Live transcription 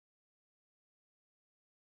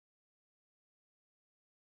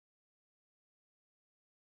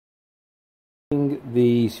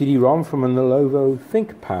the CD-ROM from a Lenovo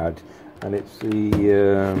Thinkpad, and it's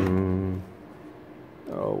the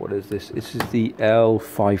oh, what is this? This is the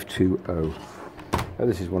L520.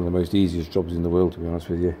 This is one of the most easiest jobs in the world, to be honest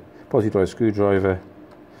with you. Positive screwdriver,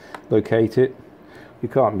 locate it. You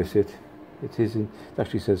can't miss it. It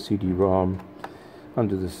actually says CD-ROM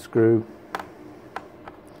under the screw.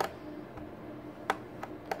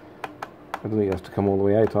 I don't think it has to come all the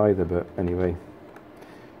way out either, but anyway,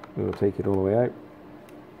 we'll take it all the way out.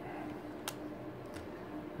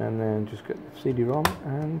 And then just get the CD-ROM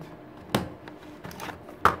and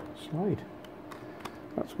slide.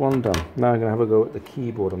 That's one done. Now I'm going to have a go at the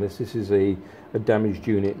keyboard on this. This is a damaged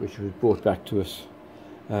unit which was brought back to us.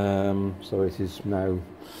 So it is now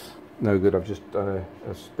no good. I've just done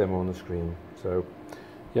a demo on the screen. So,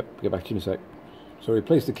 yep, get back to you in a sec. So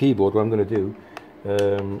replace the keyboard. What I'm going to do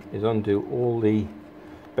is undo all the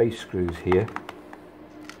base screws here,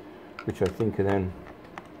 which I think are then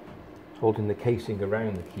holding the casing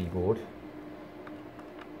around the keyboard.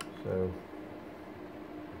 So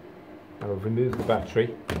I'll remove the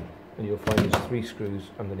battery, and you'll find there's 3 screws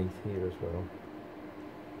underneath here as well.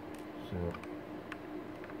 So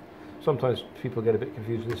sometimes people get a bit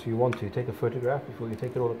confused with this. If you want to, take a photograph before you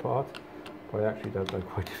take it all apart. But I actually have done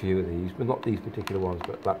quite a few of these, but not these particular ones,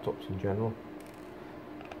 but laptops in general.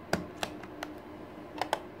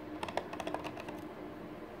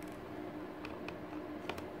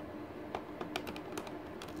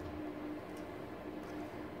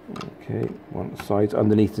 Okay, one side's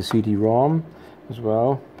underneath the CD-ROM as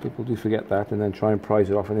well. People do forget that and then try and prise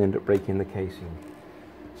it off and end up breaking the casing.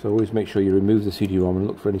 So always make sure you remove the CD-ROM and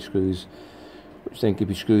look for any screws which then could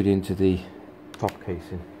be screwed into the top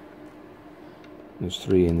casing. There's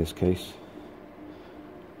 3 in this case.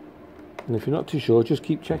 And if you're not too sure, just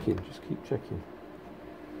keep checking. Just keep checking.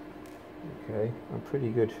 Okay, I'm pretty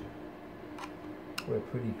good. We're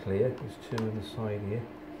pretty clear. There's 2 on the side here.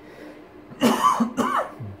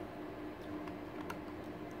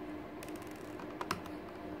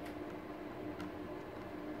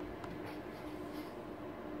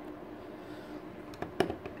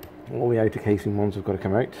 All the outer casing ones have got to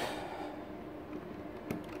come out.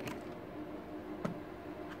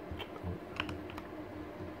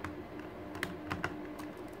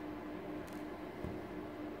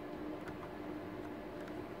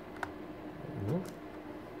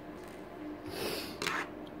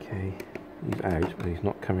 Okay, he's out, but he's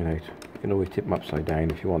not coming out. You can always tip him upside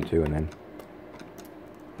down if you want to, and then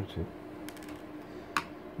that's it.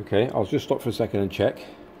 Okay, I'll just stop for a second and check.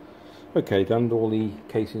 Okay, done. All the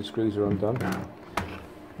casing screws are undone,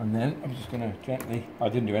 and then I'm just going to gently, I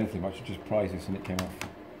didn't do anything much, I just prized this and it came off.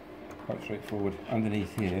 Quite straightforward.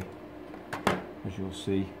 Underneath here, as you'll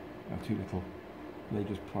see, are 2 little, they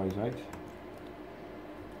just prise out,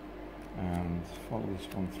 and follow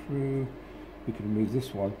this one through. We can remove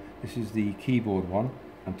this one. This is the keyboard one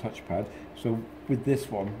and touchpad. So with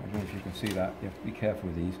this one, I don't know if you can see that, you have to be careful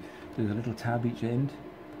with these. There's a little tab each end,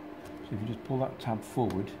 so if you just pull that tab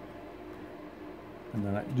forward, and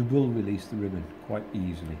then you will release the ribbon quite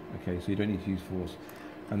easily. Okay, so you don't need to use force.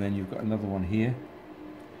 And then you've got another one here,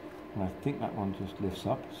 and I think that one just lifts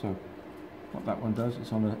up. So what that one does,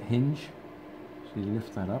 it's on a hinge, so you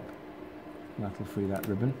lift that up, and that'll free that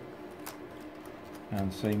ribbon.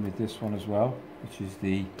 And same with this one as well, which is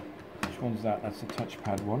the, which one's that? That's the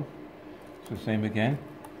touchpad one. So same again.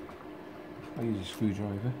 I use a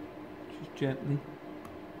screwdriver, just gently,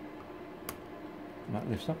 and that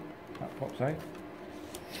lifts up, that pops out.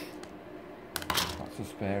 That's a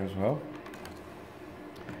spare as well.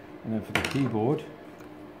 And then for the keyboard,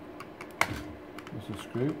 there's a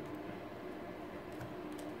screw,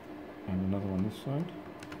 and another one this side.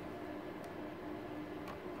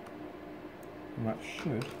 And that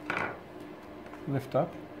should lift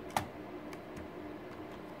up.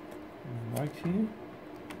 And right here,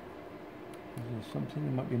 there's something,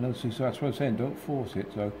 there might be another screw, so that's what I'm saying, don't force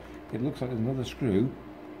it. So it looks like there's another screw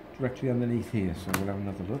directly underneath here, so we'll have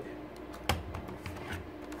another look.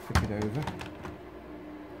 Flip it over.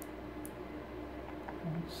 I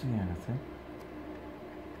don't see anything.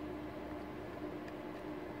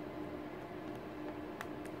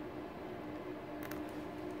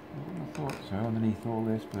 I thought so underneath all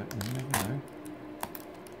this, but you never know.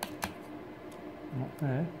 Not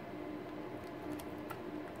there.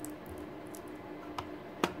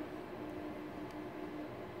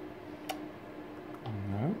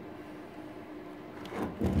 No.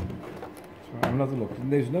 So another look.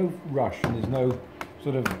 And there's no rush and there's no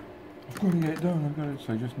sort of, I've got to get it done, I've got it.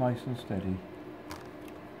 So just nice and steady.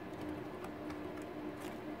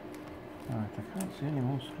 Right, I can't see any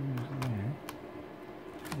more screws there.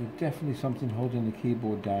 There's definitely something holding the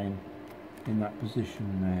keyboard down in that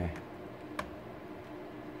position there.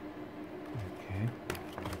 Okay.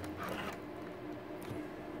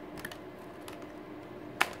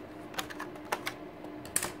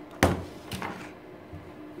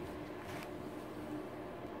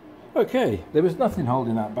 Okay, there was nothing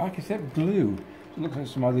holding that back except glue. So it looks like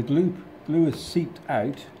some other glue has seeped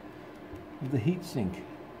out of the heatsink.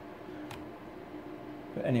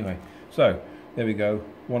 But anyway, so there we go,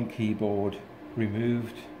 one keyboard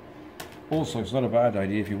removed. Also, it's not a bad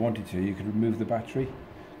idea if you wanted to, you could remove the battery,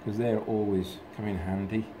 because they're always come in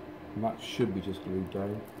handy. And that should be just glued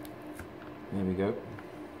down. There we go.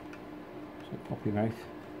 So pop him out.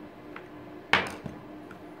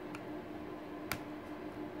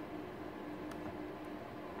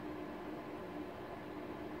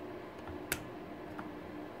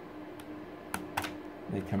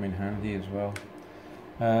 They come in handy as well.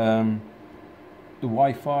 The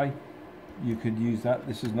Wi-Fi, you could use that.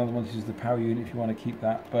 This is another one. This is the power unit if you want to keep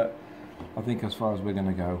that. But I think as far as we're going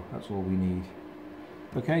to go, that's all we need.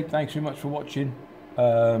 Okay, thanks very much for watching.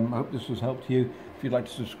 I hope this was help to you. If you'd like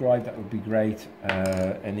to subscribe, that would be great.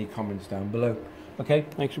 Any comments down below. Okay,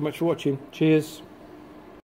 thanks very much for watching. Cheers.